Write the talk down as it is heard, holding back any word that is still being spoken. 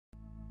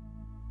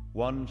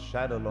One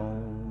sat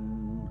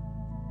alone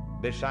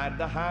beside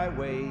the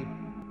highway,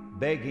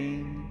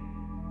 begging.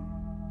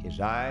 His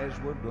eyes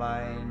were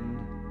blind,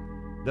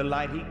 the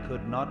light he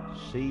could not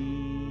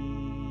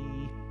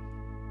see.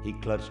 He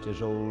clutched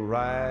his old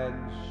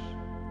rags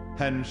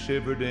and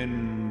shivered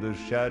in the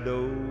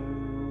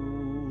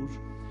shadows.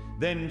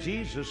 Then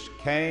Jesus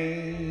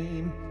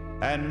came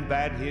and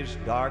bade his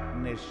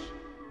darkness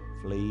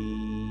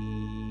flee.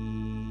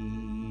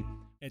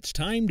 It's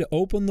time to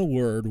open the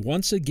Word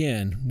once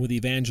again with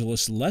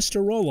Evangelist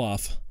Lester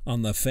Roloff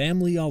on the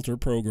Family Altar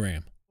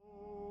program.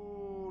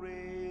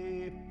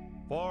 Glory,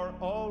 for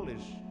all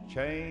is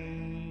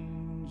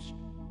changed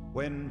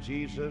when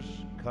Jesus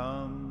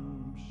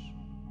comes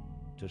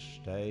to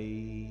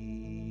stay.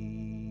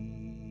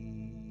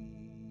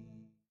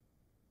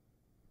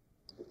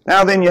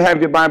 Now then, you have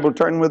your Bible.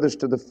 Turn with us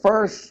to the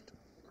first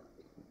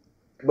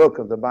book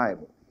of the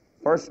Bible.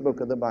 First book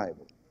of the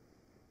Bible.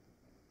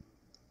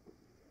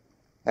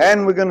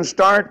 And we're going to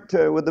start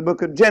with the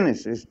book of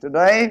Genesis.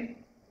 Today,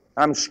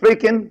 I'm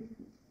speaking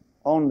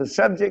on the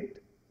subject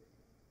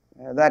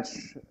that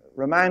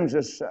reminds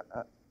us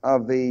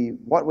of the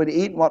what we're to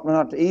eat and what we're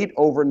not to eat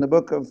over in the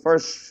book of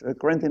 1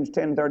 Corinthians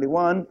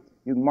 10:31.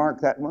 You can mark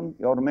that one.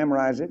 You ought to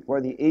memorize it.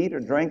 Whether you eat or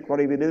drink,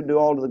 whatever you do, do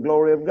all to the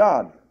glory of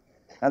God.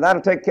 Now,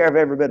 that'll take care of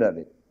every bit of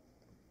it.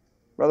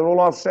 Brother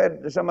Roloff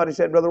said, somebody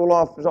said, Brother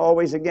Roloff is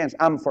always against.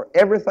 I'm for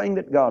everything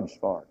that God's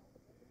for.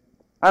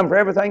 I'm for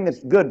everything that's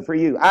good for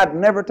you. I'd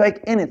never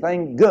take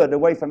anything good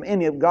away from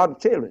any of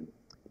God's children.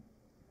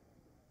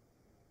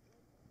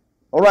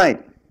 All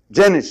right,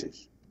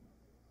 Genesis.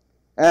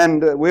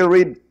 And we'll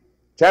read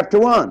chapter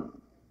 1.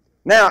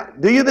 Now,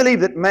 do you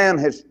believe that man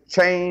has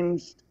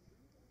changed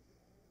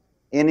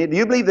in it? Do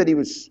you believe that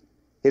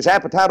his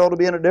appetite ought to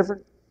be any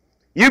different?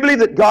 You believe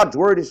that God's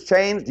Word has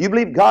changed? Do you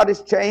believe God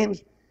has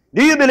changed?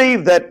 Do you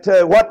believe that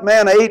what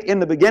man ate in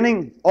the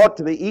beginning ought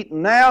to be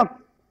eaten now?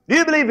 Do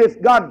you believe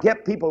if God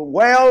kept people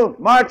well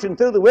marching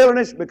through the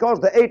wilderness because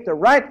they ate the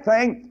right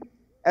thing?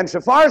 And so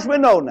far as we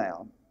know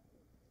now,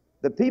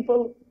 the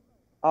people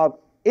of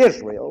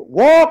Israel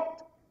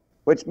walked,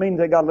 which means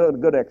they got a little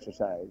good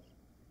exercise.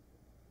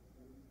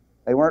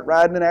 They weren't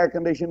riding in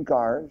air-conditioned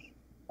cars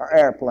or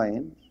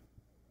airplanes.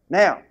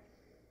 Now,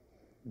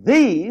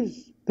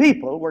 these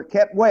people were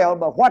kept well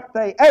by what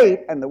they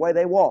ate and the way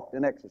they walked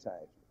and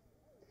exercised.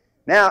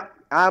 Now,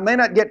 I may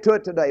not get to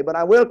it today, but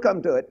I will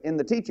come to it in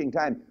the teaching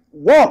time.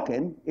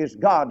 Walking is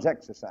God's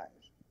exercise.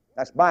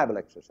 That's Bible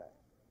exercise.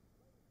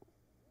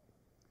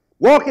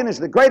 Walking is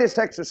the greatest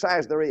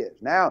exercise there is.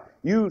 Now,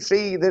 you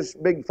see this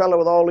big fellow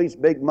with all these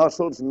big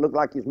muscles and look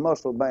like he's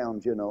muscle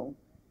bound, you know,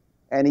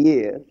 and he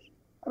is.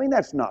 I mean,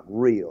 that's not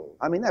real.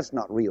 I mean, that's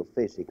not real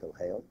physical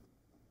health.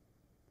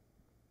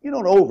 You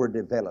don't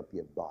overdevelop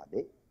your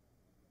body.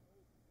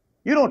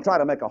 You don't try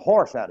to make a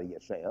horse out of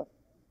yourself.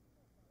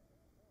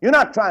 You're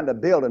not trying to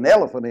build an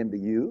elephant into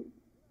you.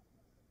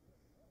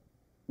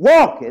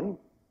 Walking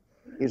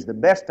is the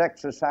best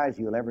exercise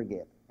you'll ever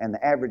get. And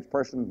the average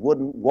person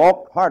wouldn't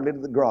walk hardly to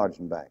the garage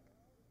and back.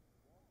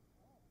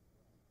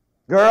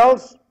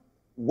 Girls,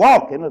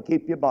 walking will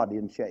keep your body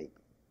in shape.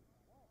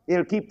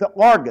 It'll keep the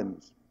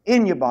organs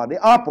in your body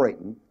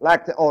operating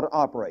like they ought to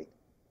operate.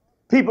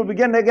 People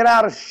begin to get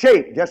out of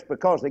shape just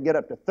because they get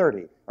up to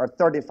 30 or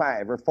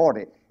 35 or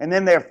 40. And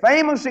then their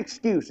famous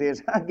excuse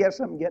is, I guess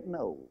I'm getting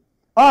old.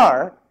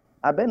 Or,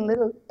 I've been a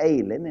little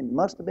ailing and it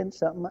must have been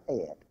something I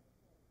ate.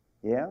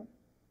 Yeah?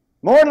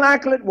 More than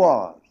likely it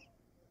was.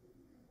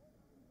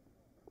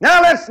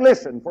 Now let's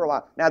listen for a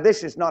while. Now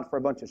this is not for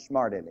a bunch of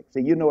smart alecks.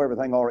 See, you know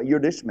everything all right. You're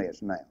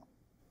dismissed now.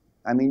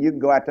 I mean, you can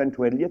go out there and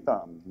twiddle your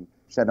thumbs and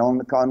sit on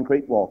the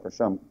concrete walk or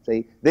something.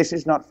 See, this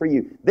is not for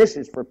you. This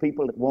is for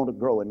people that want to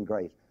grow in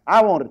grace.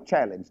 I want a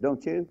challenge,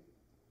 don't you?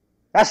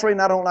 That's the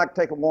reason I don't like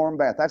to take a warm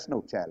bath. That's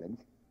no challenge.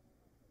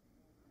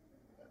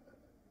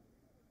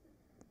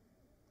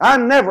 I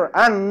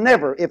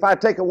never, if I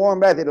take a warm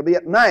bath, it'll be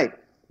at night.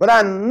 But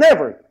I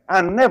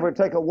never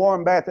take a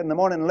warm bath in the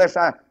morning unless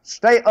I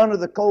stay under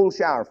the cold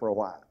shower for a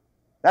while.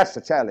 That's the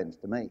challenge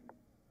to me.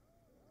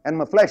 And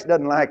my flesh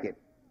doesn't like it.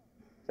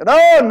 I said,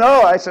 oh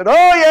no. I said,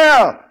 oh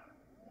yeah.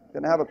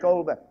 Gonna have a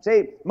cold bath.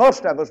 See,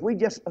 most of us,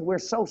 we're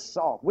so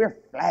soft. We're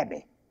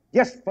flabby.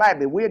 Just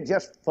flabby. We're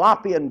just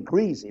floppy and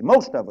greasy.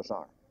 Most of us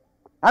are.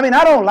 I mean,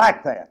 I don't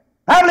like that.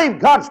 I believe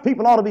God's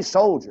people ought to be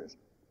soldiers.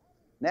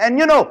 And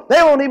you know,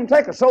 they won't even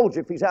take a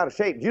soldier if he's out of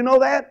shape. Do you know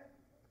that?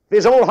 If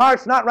his old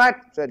heart's not right,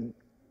 said,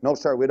 no,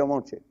 sir, we don't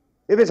want you.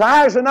 If his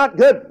eyes are not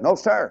good, no,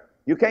 sir,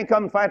 you can't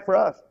come and fight for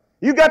us.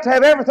 You got to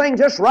have everything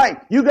just right.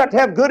 You got to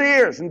have good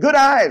ears and good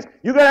eyes.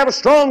 You got to have a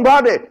strong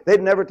body.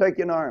 They'd never take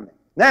you in the army.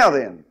 Now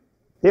then,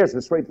 here's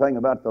the sweet thing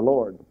about the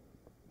Lord.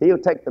 He'll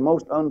take the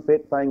most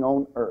unfit thing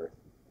on earth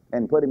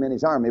and put him in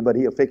his army, but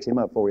he'll fix him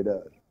up before he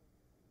does.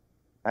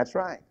 That's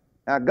right.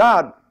 Now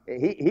God,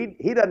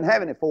 he doesn't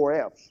have any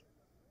 4Fs.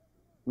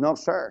 No,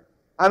 sir.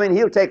 I mean,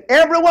 he'll take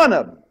every one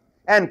of them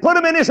and put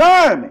them in his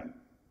army.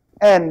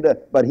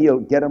 But he'll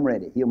get them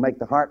ready. He'll make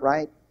the heart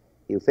right.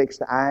 He'll fix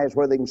the eyes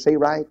where they can see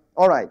right.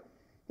 All right.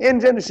 In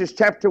Genesis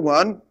chapter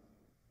 1,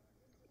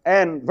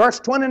 And verse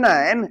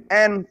 29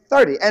 and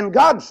 30. And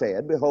God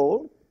said,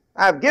 Behold,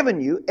 I've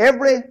given you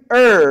every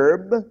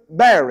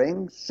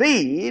herb-bearing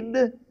seed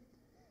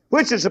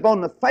which is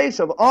upon the face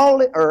of all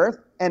the earth,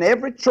 and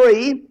every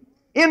tree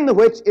in the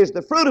which is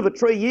the fruit of a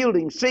tree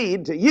yielding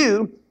seed, to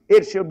you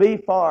it shall be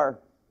for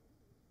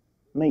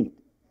meat.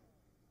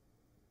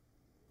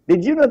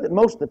 Did you know that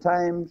most of the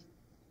times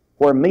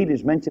where meat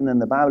is mentioned in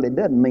the Bible, it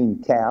doesn't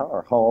mean cow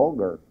or hog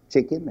or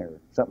chicken or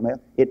something else.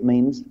 It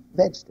means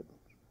vegetables.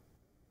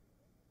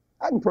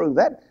 I can prove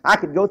that. I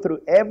could go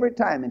through every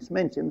time it's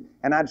mentioned,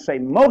 and I'd say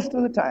most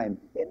of the time,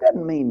 it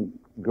doesn't mean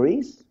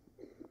grease.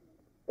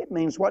 It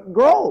means what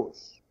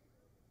grows.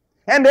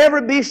 And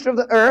every beast of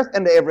the earth,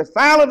 and every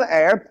fowl of the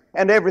air,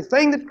 and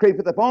everything that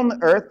creepeth upon the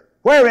earth,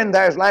 wherein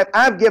there is life,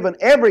 I've given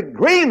every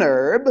green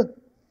herb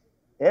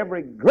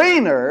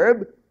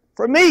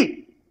for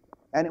meat.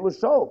 And it was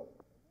so.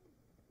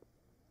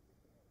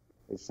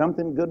 There's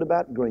something good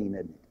about green,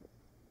 isn't it?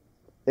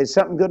 There's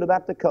something good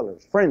about the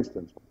colors. For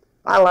instance,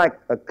 I like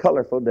a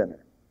colorful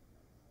dinner.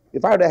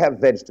 If I were to have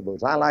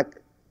vegetables, I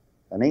like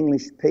an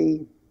English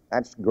pea,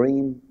 that's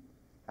green.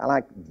 I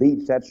like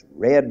beets, that's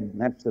red,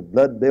 that's the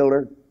blood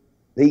builder.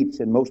 Beets,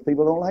 and most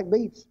people don't like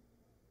beets.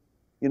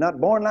 You're not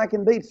born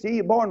liking beets. See,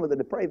 you're born with a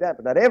depraved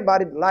appetite.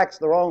 Everybody likes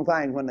the wrong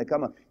thing when they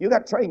come up. You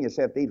got to train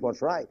yourself to eat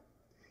what's right.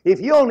 If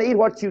you only eat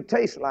what you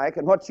taste like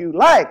and what you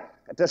like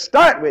to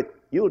start with,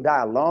 you'll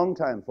die a long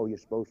time before you're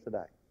supposed to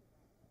die.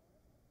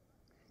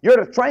 You're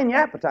to train your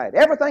appetite.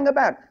 Everything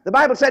about it. The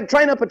Bible said,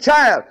 train up a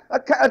child.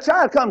 A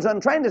child comes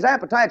untrained, his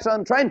appetite's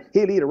untrained.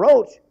 He'll eat a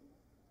roach,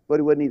 but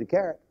he wouldn't eat a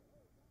carrot.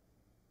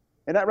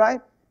 Isn't that right?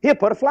 He'll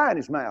put a fly in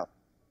his mouth.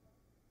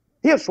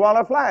 He'll swallow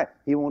a fly.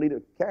 He won't eat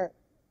a carrot.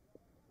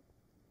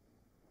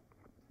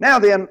 Now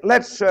then,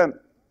 let's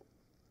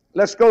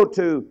go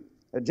to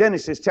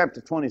Genesis chapter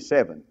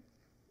 27.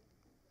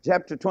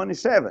 Chapter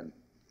 27.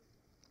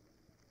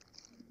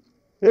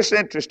 This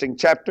interesting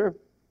chapter.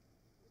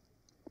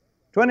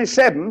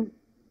 27,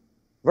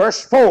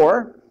 verse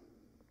 4.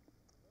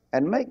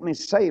 And make me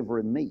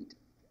savory meat,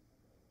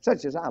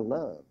 such as I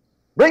love.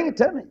 Bring it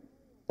to me,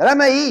 that I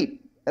may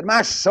eat, that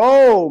my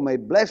soul may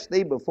bless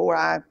thee before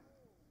I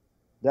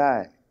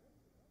die.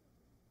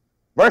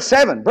 Verse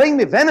 7, bring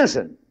me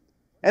venison,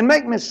 and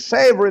make me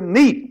savory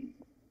meat,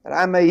 that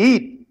I may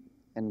eat,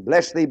 and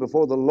bless thee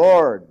before the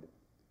Lord,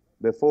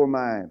 before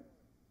my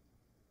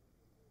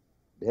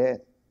death.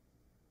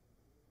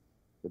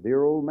 The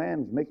dear old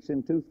man's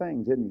mixing two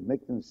things, isn't he?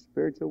 Mixing the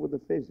spiritual with the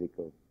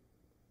physical.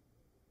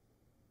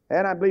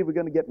 And I believe we're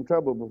going to get in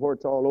trouble before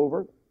it's all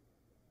over.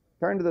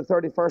 Turn to the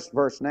 31st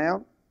verse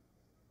now,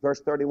 verse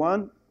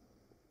 31.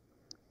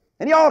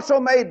 And he also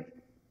had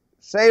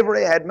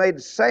made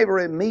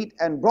savory meat,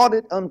 and brought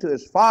it unto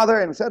his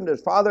father, and said unto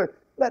his father,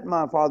 Let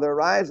my father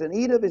arise and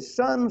eat of his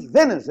son's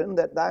venison,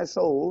 that thy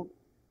soul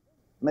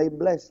may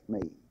bless me.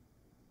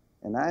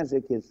 And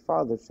Isaac his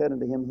father said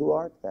unto him, Who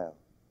art thou?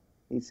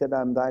 He said,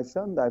 I'm thy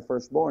son, thy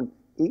firstborn,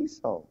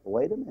 Esau.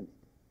 Wait a minute.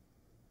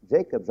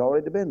 Jacob's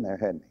already been there,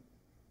 hadn't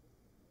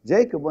he?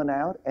 Jacob went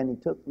out and he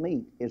took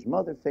meat. His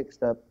mother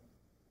fixed up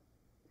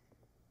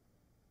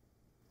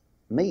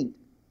meat,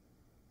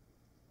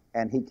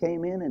 and he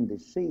came in and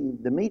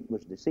deceived. The meat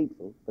was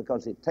deceitful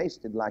because it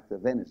tasted like the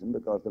venison,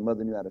 because the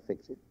mother knew how to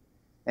fix it.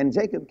 And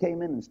Jacob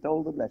came in and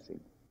stole the blessing.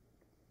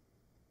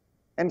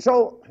 And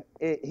so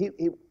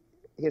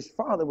his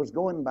father was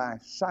going by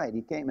sight.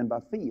 He came in by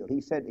feel.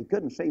 He said he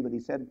couldn't see, but he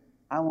said,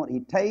 he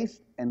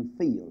taste and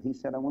feel. He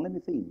said, I want to let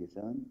me feed you,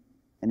 son.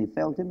 And he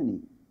felt him, and he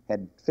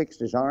had fixed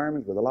his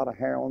arms with a lot of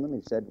hair on them.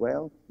 He said,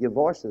 well, your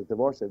voice is the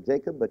voice of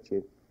Jacob, but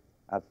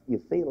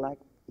you feel like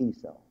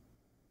Esau.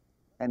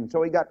 And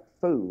so he got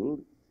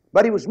fooled.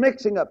 But he was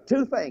mixing up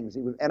two things.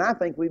 And I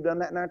think we've done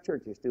that in our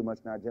churches too much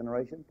in our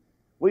generation.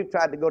 We've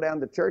tried to go down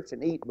to church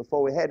and eat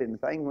before we had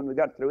anything. When we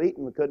got through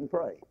eating, we couldn't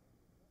pray.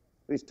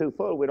 We was too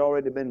full. We'd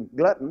already been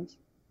gluttons.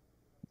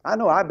 I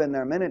know I've been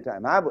there many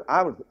times. I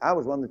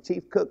was one of the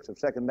chief cooks of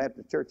Second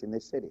Baptist Church in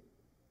this city.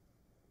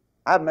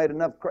 I've made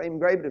enough cream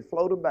gravy to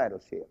float a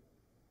battleship.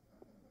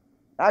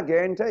 I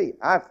guarantee you.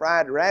 I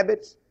fried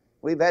rabbits.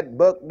 We've had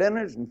buck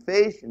dinners and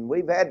fish, and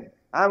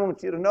I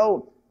want you to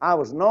know, I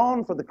was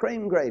known for the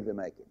cream gravy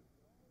making.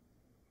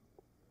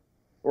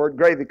 The word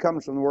gravy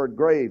comes from the word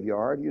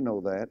graveyard. You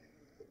know that.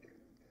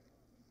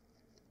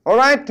 All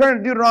right, turn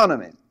to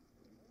Deuteronomy.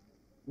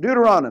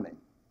 Deuteronomy.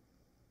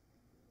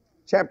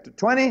 Chapter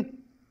 20.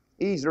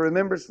 Easy to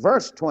remember.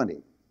 Verse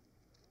 20.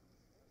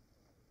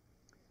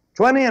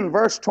 20 and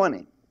verse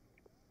 20.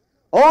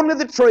 Only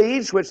the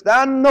trees which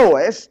thou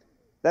knowest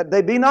that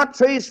they be not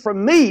trees for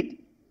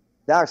meat,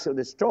 thou shalt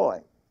destroy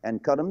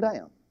and cut them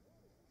down.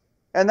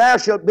 And thou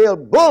shalt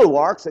build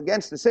bulwarks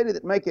against the city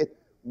that maketh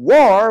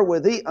war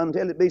with thee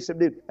until it be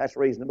subdued. That's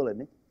reasonable,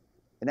 isn't it?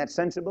 Isn't that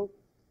sensible?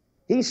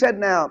 He said,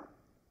 now,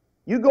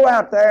 you go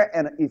out there,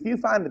 and if you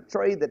find a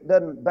tree that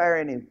doesn't bear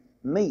any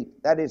meat,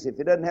 that is, if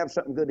it doesn't have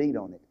something good to eat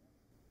on it,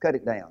 cut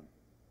it down.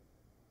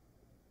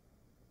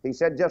 He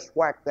said, just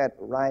whack that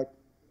right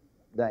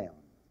down.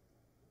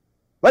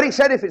 But he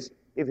said, if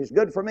it's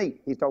good for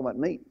meat, he's talking about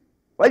meat.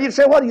 Well, you'd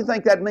say, what do you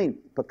think that means?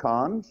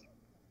 Pecans,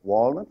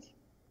 walnuts,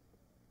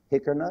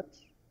 hickory nuts,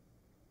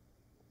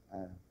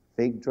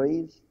 fig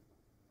trees,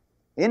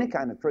 any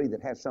kind of tree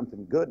that has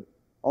something good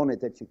on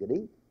it that you could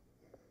eat.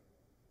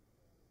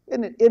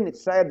 Isn't it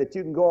sad that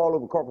you can go all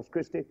over Corpus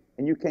Christi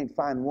and you can't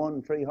find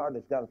one tree hardly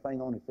that's got a thing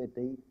on it fit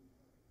to eat?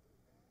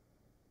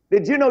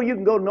 Did you know you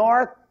can go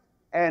north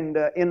and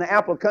in the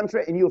apple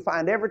country and you'll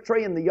find every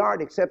tree in the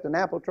yard except an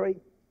apple tree?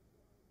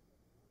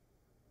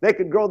 They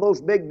could grow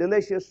those big,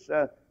 delicious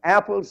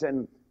apples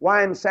and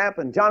wine sap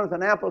and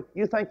Jonathan apple.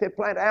 You think they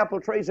plant apple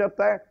trees up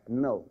there?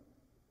 No.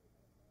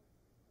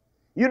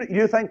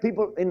 You think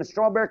people in the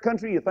strawberry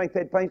country, you think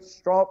they'd plant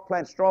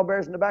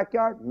strawberries in the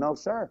backyard? No,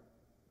 sir.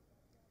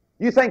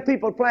 You think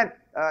people plant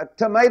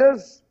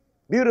tomatoes,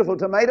 beautiful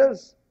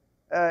tomatoes,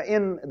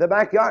 in the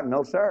backyard?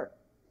 No, sir.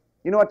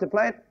 You know what they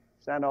plant?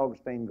 St.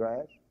 Augustine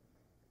grass.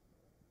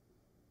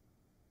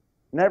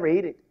 Never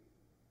eat it.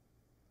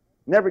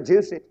 Never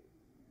juice it.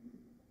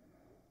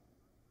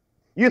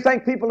 You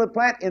think people that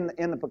plant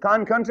in the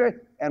pecan country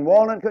and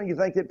walnut country, you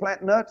think they'd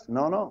plant nuts?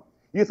 No, no.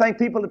 You think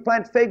people that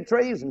plant fig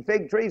trees, and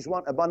fig trees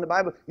want abundant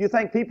Bible, you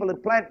think people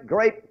that plant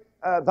grape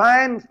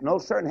vines? No,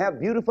 sir, and have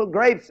beautiful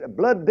grapes. A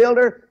blood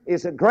builder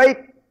is a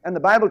grape, and the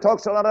Bible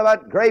talks a lot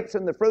about grapes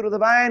and the fruit of the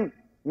vine.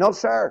 No,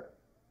 sir.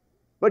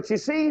 But you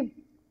see,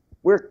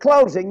 we're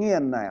closing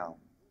in now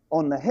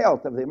on the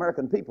health of the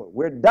American people.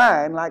 We're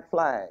dying like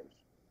flies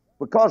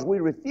because we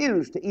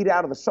refuse to eat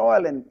out of the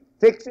soil and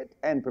fix it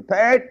and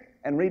prepare it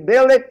and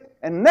rebuild it.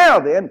 And now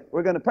then,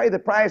 we're going to pay the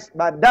price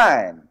by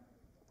dying.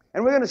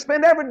 And we're going to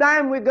spend every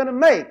dime we're going to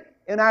make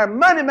in our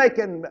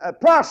money-making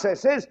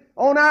processes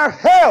on our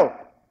health.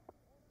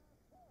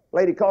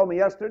 Lady called me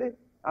yesterday.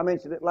 I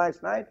mentioned it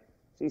last night.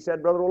 She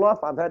said, Brother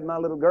Roloff, I've had my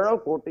little girl,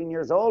 14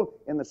 years old,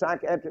 in the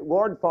psychiatric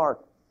ward for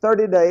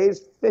 30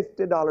 days,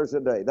 $50 a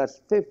day.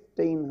 That's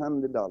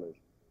 $1,500.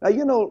 Now,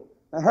 you know,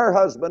 her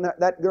husband,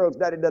 that girl's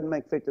daddy, doesn't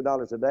make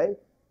 $50 a day.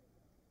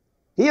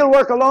 He'll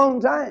work a long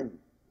time.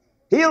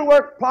 He'll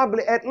work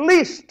probably at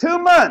least 2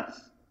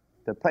 months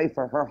to pay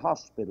for her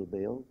hospital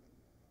bill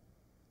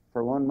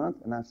for 1 month.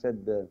 And I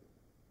said,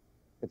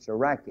 it's a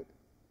racket.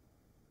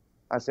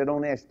 I said,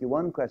 only ask you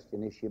one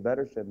question. Is she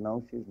better? Said,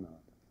 no, she's not.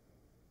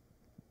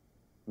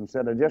 And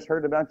said, I just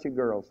heard about your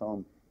girls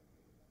home.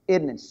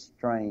 Isn't it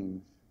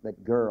strange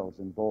that girls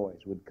and boys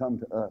would come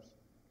to us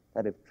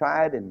that have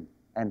tried and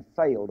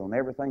failed on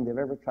everything they've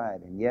ever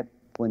tried, and yet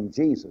when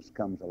Jesus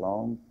comes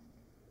along,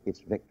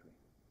 it's victory.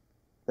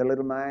 Their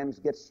little minds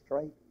get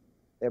straight,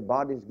 their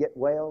bodies get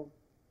well,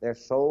 their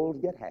souls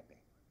get happy.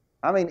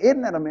 I mean,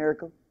 isn't that a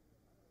miracle?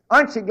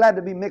 Aren't you glad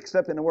to be mixed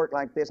up in a work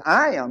like this?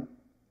 I am,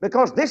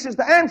 because this is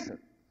the answer.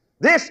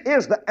 This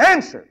is the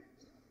answer.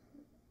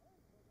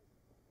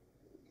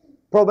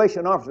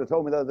 Probation officer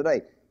told me the other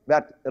day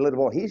about a little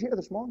boy. He's here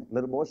this morning. A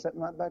little boy sitting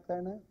right back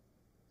there now.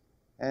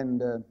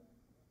 And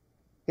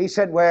he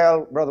said,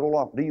 well, Brother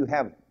Roloff, do you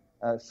have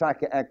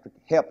psychiatric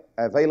help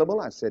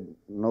available? I said,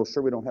 no,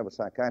 sir, we don't have a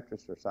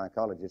psychiatrist or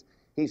psychologist.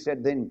 He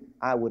said, then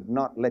I would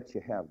not let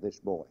you have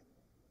this boy.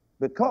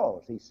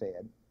 Because, he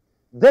said,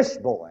 this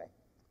boy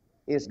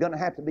is going to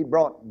have to be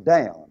brought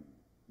down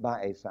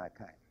by a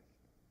psychiatrist.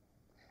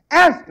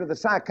 After the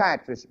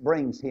psychiatrist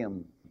brings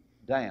him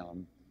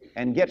down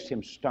and gets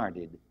him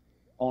started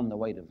on the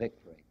way to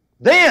victory,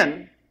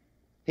 then,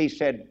 he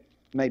said,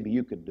 maybe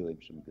you could do him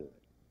some good.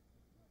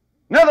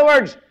 In other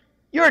words,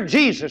 your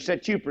Jesus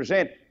that you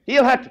present,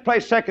 he'll have to play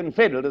second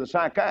fiddle to the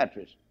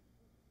psychiatrist.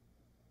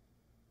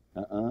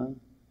 But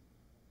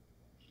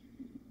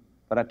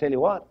I tell you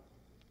what,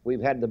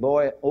 we've had the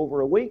boy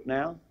over a week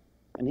now,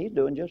 and he's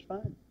doing just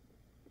fine.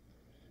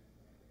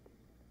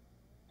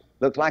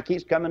 Looks like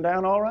he's coming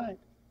down all right.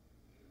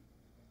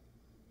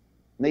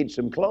 Needs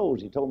some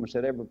clothes. He told me,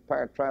 said every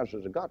pair of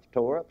trousers I got's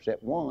tore up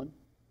except one.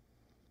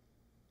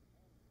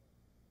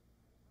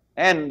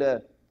 And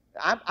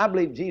I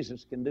believe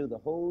Jesus can do the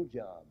whole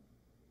job.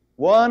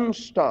 One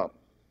stop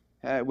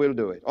will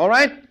do it. All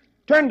right?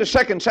 Turn to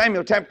 2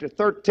 Samuel chapter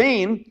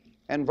 13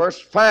 and verse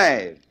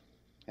 5.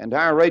 And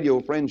our radio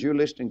friends, you're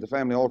listening to the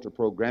Family Altar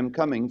program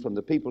coming from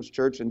the People's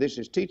Church, and this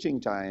is teaching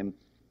time.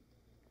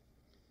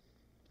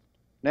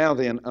 Now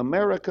then,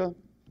 America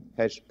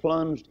has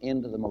plunged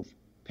into the most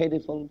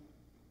pitiful,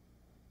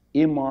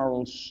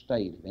 immoral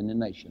state of any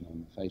nation on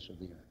the face of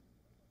the earth.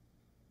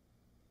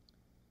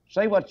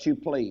 Say what you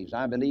please,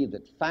 I believe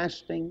that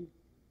fasting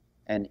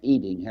and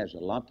eating has a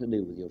lot to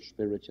do with your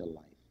spiritual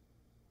life.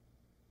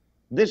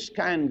 This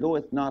kind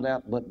goeth not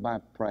out but by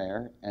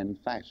prayer and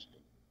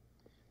fasting.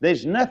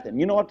 There's nothing,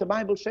 you know what the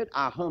Bible said?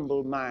 I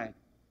humbled my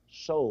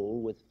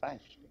soul with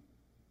fasting.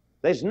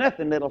 There's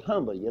nothing that'll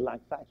humble you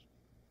like fasting.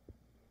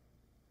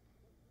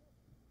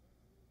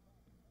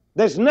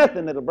 There's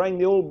nothing that'll bring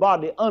the old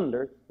body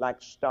under like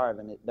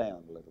starving it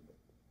down a little bit.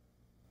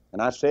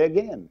 And I say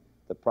again,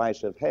 the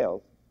price of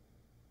health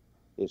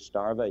is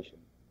starvation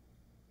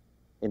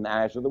in the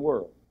eyes of the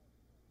world.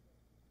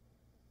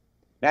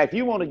 Now, if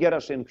you want to get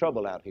us in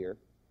trouble out here,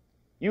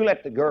 you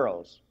let the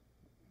girls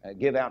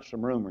give out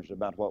some rumors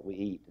about what we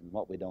eat and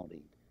what we don't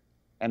eat.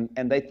 And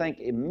they think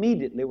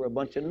immediately we're a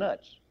bunch of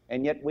nuts.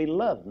 And yet we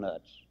love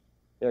nuts.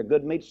 They're a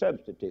good meat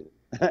substitute.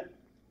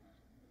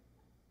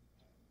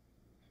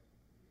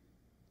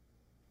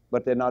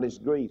 But they're not as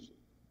greasy.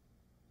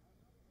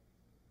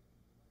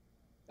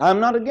 I'm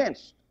not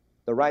against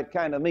the right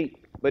kind of meat,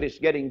 but it's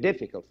getting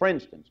difficult. For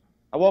instance,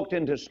 I walked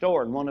into a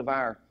store and one of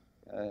our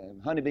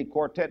honeybee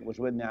quartet was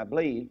with me, I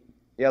believe,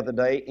 the other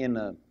day in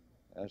a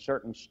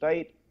certain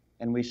state,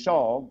 and we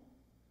saw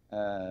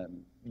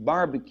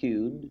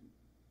barbecued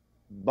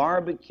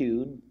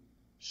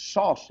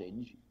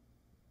sausage,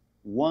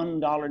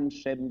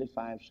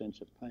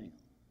 $1.75 a pound.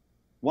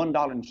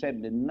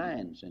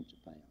 $1.79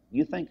 a pound.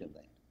 You think of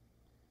that.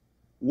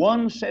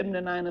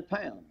 $1.79 a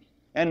pound.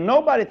 And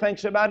nobody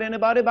thinks about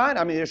anybody buying it.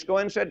 I mean, they just go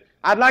in and said,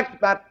 I'd like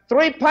about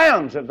 3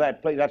 pounds of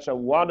that, please. That's a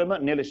wad of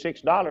money, nearly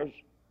 $6.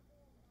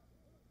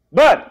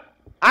 But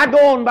I go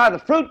on by the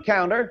fruit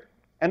counter,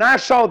 and I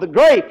saw the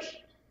grapes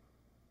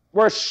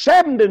were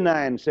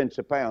 79 cents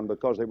a pound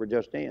because they were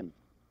just in.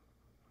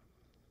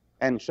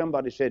 And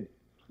somebody said,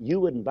 you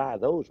wouldn't buy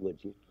those,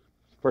 would you,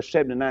 for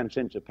 79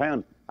 cents a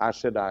pound? I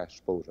said, I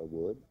suppose I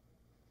would.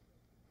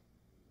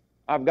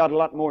 I've got a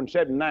lot more than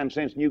 79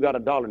 cents, and you got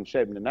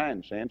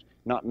 $1.79,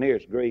 not near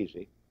as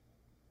greasy.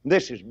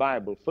 This is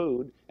Bible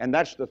food, and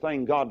that's the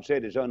thing God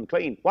said is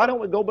unclean. Why don't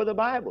we go by the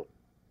Bible?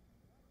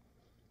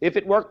 If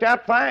it worked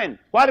out, fine.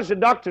 Why does the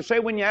doctor say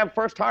when you have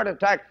first heart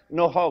attack,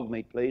 no hog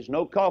meat, please,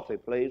 no coffee,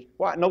 please?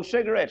 Why? No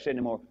cigarettes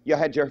anymore. You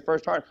had your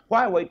first heart.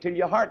 Why wait till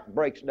your heart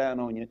breaks down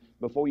on you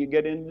before you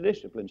get into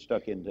discipline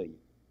stuck into you?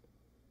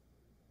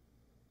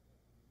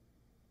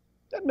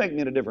 Doesn't make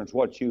any difference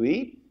what you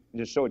eat,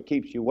 just so it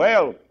keeps you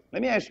well.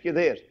 Let me ask you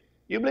this.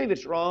 You believe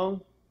it's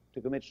wrong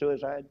to commit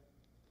suicide?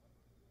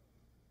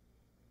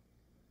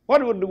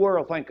 What would the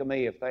world think of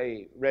me if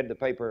they read the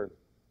paper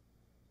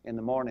in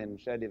the morning and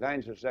said,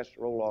 Evangelist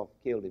Lester Roloff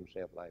killed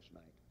himself last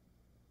night?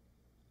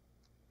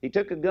 He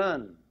took a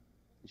gun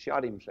and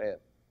shot himself.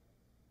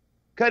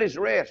 Cut his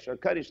wrist or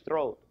cut his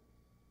throat.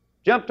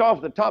 Jumped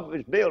off the top of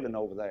his building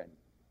over there and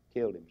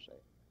killed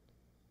himself.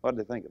 What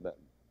did they think about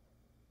him?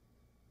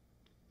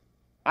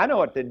 I know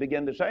what they'd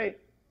begin to say.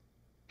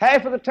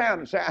 Half of the town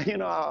would say, you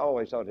know, I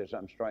always thought there's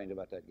something strange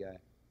about that guy.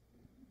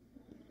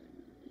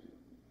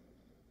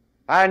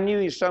 I knew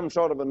he's some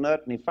sort of a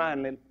nut, and he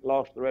finally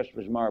lost the rest of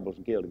his marbles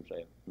and killed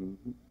himself.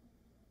 Mm-hmm.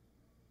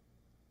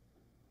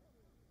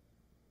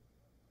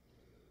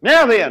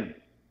 Now then,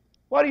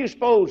 what do you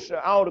suppose I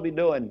ought to be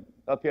doing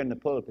up here in the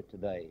pulpit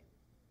today?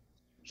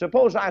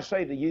 Suppose I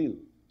say to you,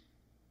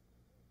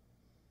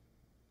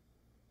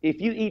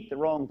 if you eat the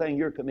wrong thing,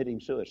 you're committing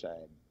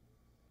suicide.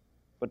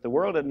 But the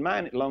world doesn't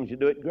mind it as long as you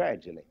do it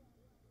gradually.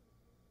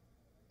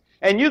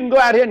 And you can go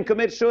out here and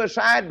commit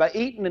suicide by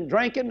eating and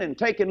drinking and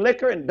taking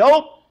liquor and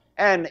dope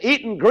and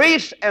eating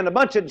grease and a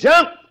bunch of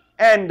junk,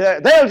 and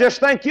they'll just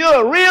think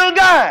you're a real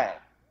guy.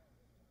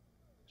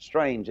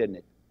 Strange, isn't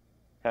it,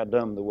 how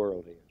dumb the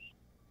world is?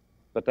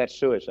 But that's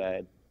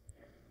suicide.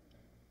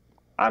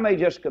 I may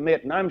just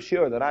commit, and I'm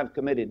sure that I've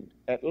committed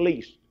at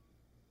least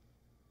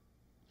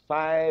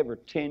 5 or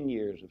 10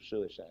 years of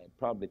suicide,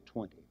 probably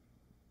 20.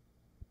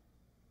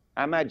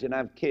 I imagine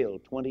I've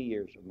killed 20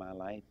 years of my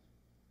life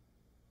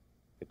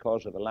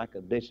because of a lack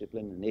of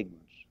discipline and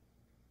ignorance,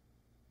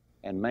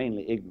 and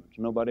mainly ignorance.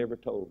 Nobody ever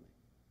told me.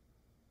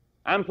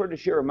 I'm pretty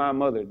sure my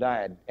mother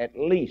died at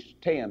least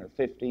 10 or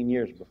 15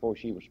 years before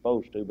she was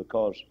supposed to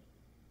because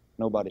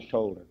nobody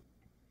told her.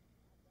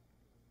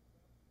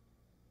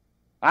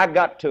 I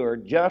got to her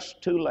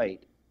just too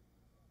late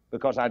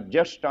because I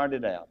just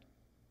started out.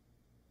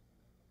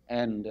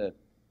 And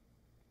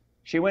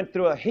she went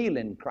through a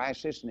healing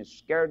crisis, and it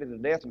scared her to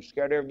death and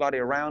scared everybody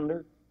around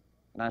her.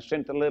 And I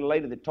sent the little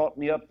lady that taught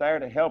me up there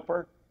to help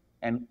her.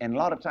 And a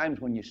lot of times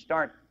when you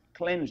start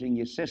cleansing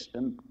your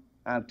system,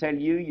 I'll tell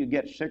you, you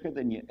get sicker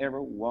than you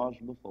ever was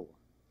before.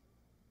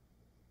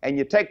 And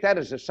you take that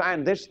as a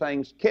sign, this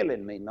thing's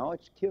killing me. No,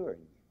 it's curing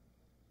you.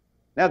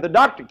 Now, the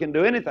doctor can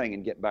do anything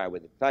and get by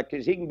with it. In fact,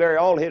 he can bury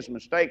all his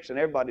mistakes, and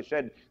everybody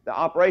said the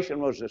operation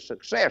was a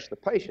success. The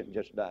patient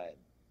just died.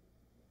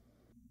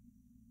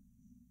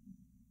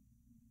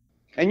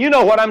 And you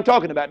know what I'm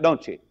talking about,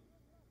 don't you?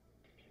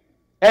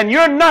 And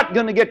you're not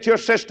going to get your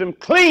system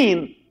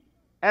clean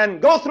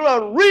and go through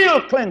a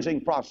real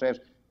cleansing process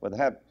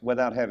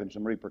without having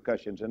some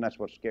repercussions, and that's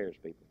what scares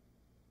people.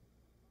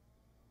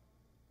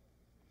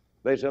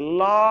 There's a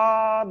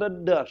lot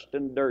of dust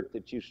and dirt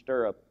that you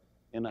stir up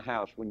in a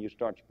house when you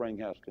start spring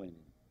house cleaning.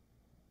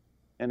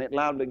 And it's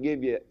allowed to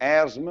give you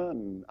asthma,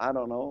 and I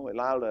don't know, it's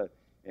allowed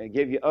to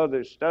give you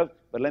other stuff,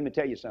 but let me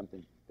tell you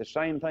something. The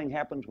same thing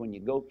happens when you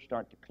go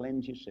start to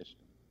cleanse your system.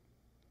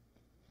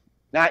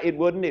 Now, it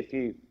wouldn't if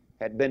you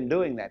had been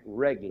doing that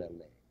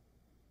regularly.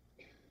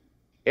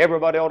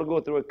 Everybody ought to go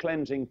through a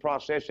cleansing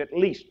process at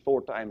least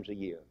 4 times a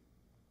year.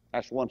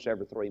 That's once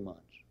every 3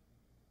 months.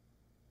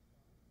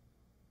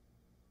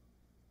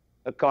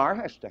 A car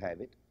has to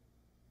have it.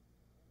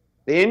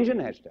 The engine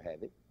has to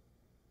have it.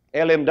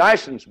 L.M.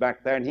 Dyson's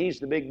back there, and he's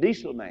the big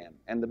diesel man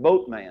and the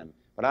boat man.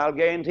 But I'll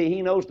guarantee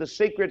he knows the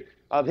secret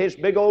of his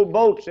big old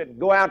boats that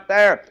go out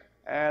there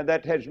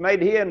that has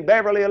made here in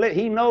Beverly a living.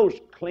 He knows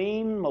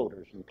clean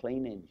motors and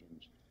clean engines.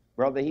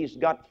 Brother, he's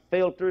got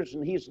filters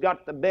and he's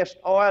got the best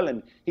oil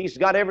and he's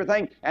got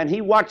everything. And he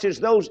watches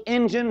those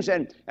engines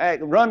and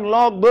run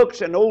log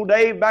books. And old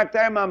Dave back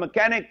there, my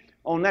mechanic,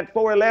 on that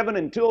 411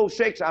 and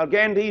 206, I'll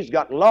guarantee he's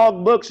got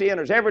log books. He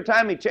enters every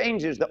time he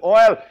changes the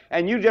oil,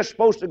 and you're just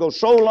supposed to go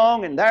so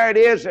long, and there it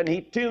is, and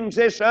he tunes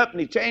this up and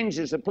he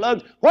changes the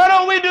plugs. Why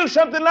don't we do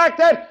something like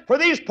that for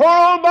these poor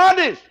old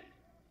bodies?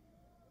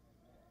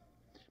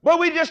 But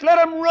we just let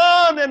them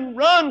run and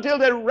run till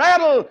they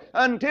rattle,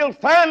 until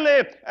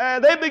finally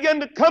they begin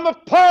to come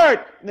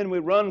apart. And then we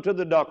run to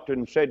the doctor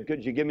and said,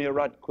 could you give me a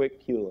right quick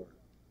cure?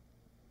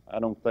 I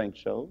don't think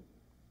so.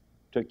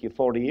 Took you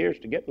 40 years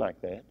to get like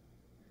that.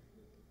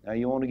 Now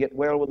you want to get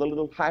well with a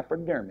little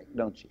hypodermic,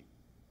 don't you?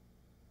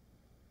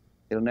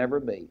 It'll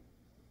never be.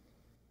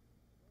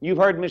 You've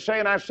heard me say,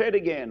 and I say it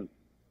again,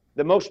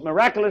 the most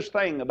miraculous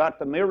thing about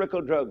the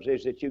miracle drugs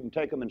is that you can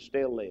take them and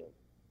still live.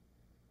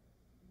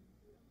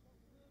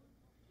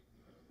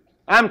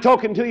 I'm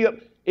talking to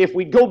you, if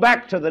we go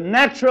back to the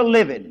natural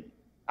living,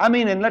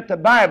 and let the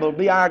Bible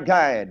be our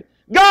guide.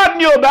 God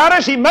knew about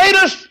us. He made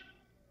us.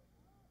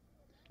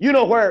 You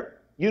know where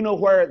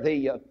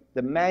the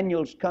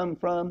manuals come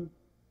from?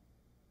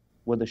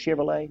 With a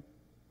Chevrolet,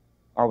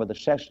 or with a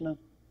Cessna,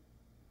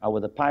 or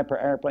with a Piper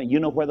airplane. You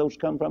know where those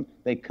come from?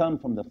 They come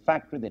from the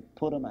factory that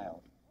put them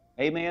out.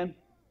 Amen?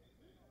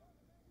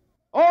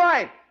 All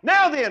right.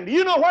 Now then, do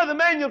you know where the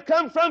manual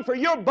comes from for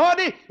your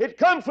body? It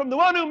comes from the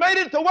one who made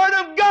it, the Word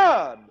of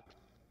God.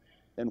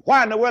 Then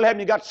why in the world haven't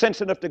you got sense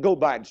enough to go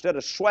by it instead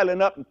of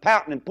swelling up and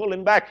pouting and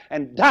pulling back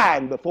and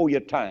dying before your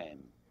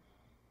time?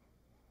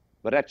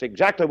 But that's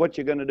exactly what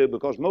you're going to do,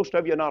 because most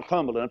of you are not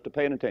humble enough to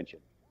pay attention.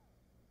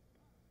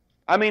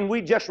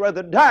 We'd just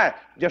rather die.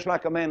 Just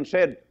like a man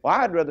said, well,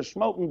 I'd rather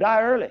smoke and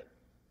die early.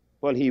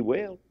 Well, he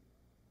will.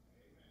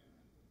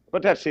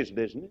 But that's his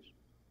business.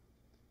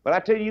 But I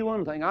tell you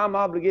one thing, I'm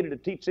obligated to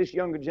teach this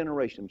younger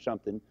generation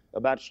something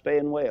about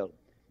staying well.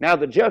 Now,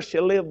 the just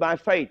shall live by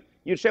faith.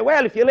 You'd say,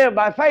 well, if you live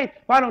by faith,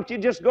 why don't you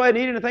just go ahead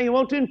and eat anything you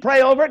want to and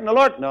pray over it? And the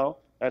Lord, no,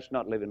 that's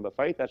not living by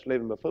faith, that's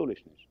living by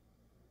foolishness.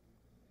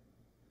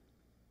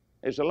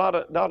 There's a lot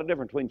of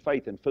difference between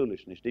faith and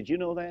foolishness. Did you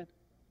know that?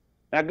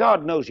 Now,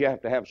 God knows you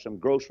have to have some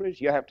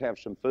groceries, you have to have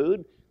some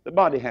food. The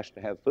body has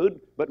to have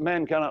food, but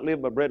man cannot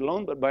live by bread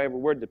alone, but by every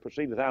word that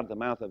proceedeth out of the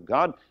mouth of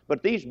God.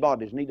 But these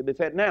bodies need to be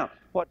fed. Now,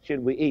 what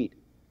should we eat?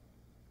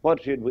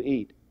 What should we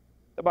eat?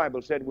 The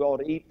Bible said we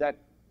ought to eat that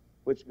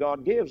which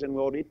God gives, and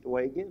we ought to eat the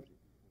way He gives it.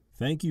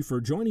 Thank you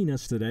for joining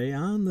us today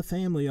on the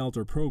Family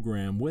Altar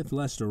Program with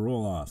Lester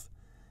Roloff.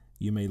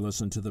 You may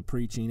listen to the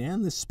preaching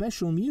and the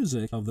special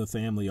music of the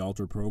Family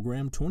Altar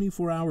Program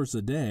 24 hours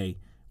a day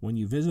when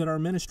you visit our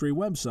ministry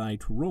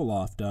website,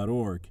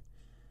 roloff.org.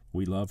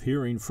 We love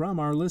hearing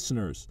from our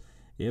listeners.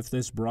 If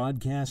this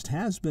broadcast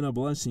has been a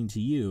blessing to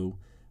you,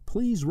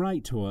 please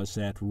write to us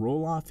at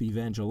Roloff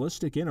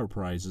Evangelistic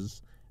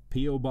Enterprises,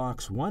 P.O.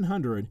 Box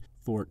 100,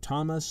 Fort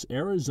Thomas,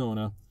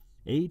 Arizona,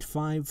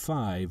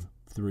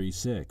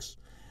 85536.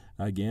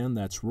 Again,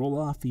 that's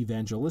Roloff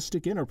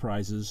Evangelistic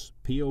Enterprises,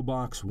 P.O.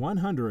 Box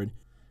 100,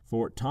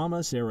 Fort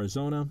Thomas,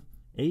 Arizona,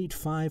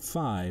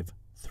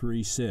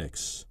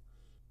 85536.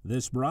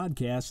 This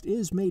broadcast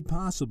is made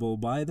possible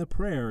by the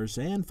prayers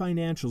and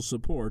financial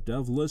support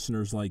of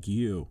listeners like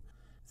you.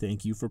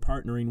 Thank you for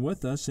partnering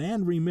with us,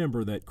 and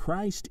remember that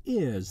Christ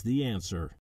is the answer.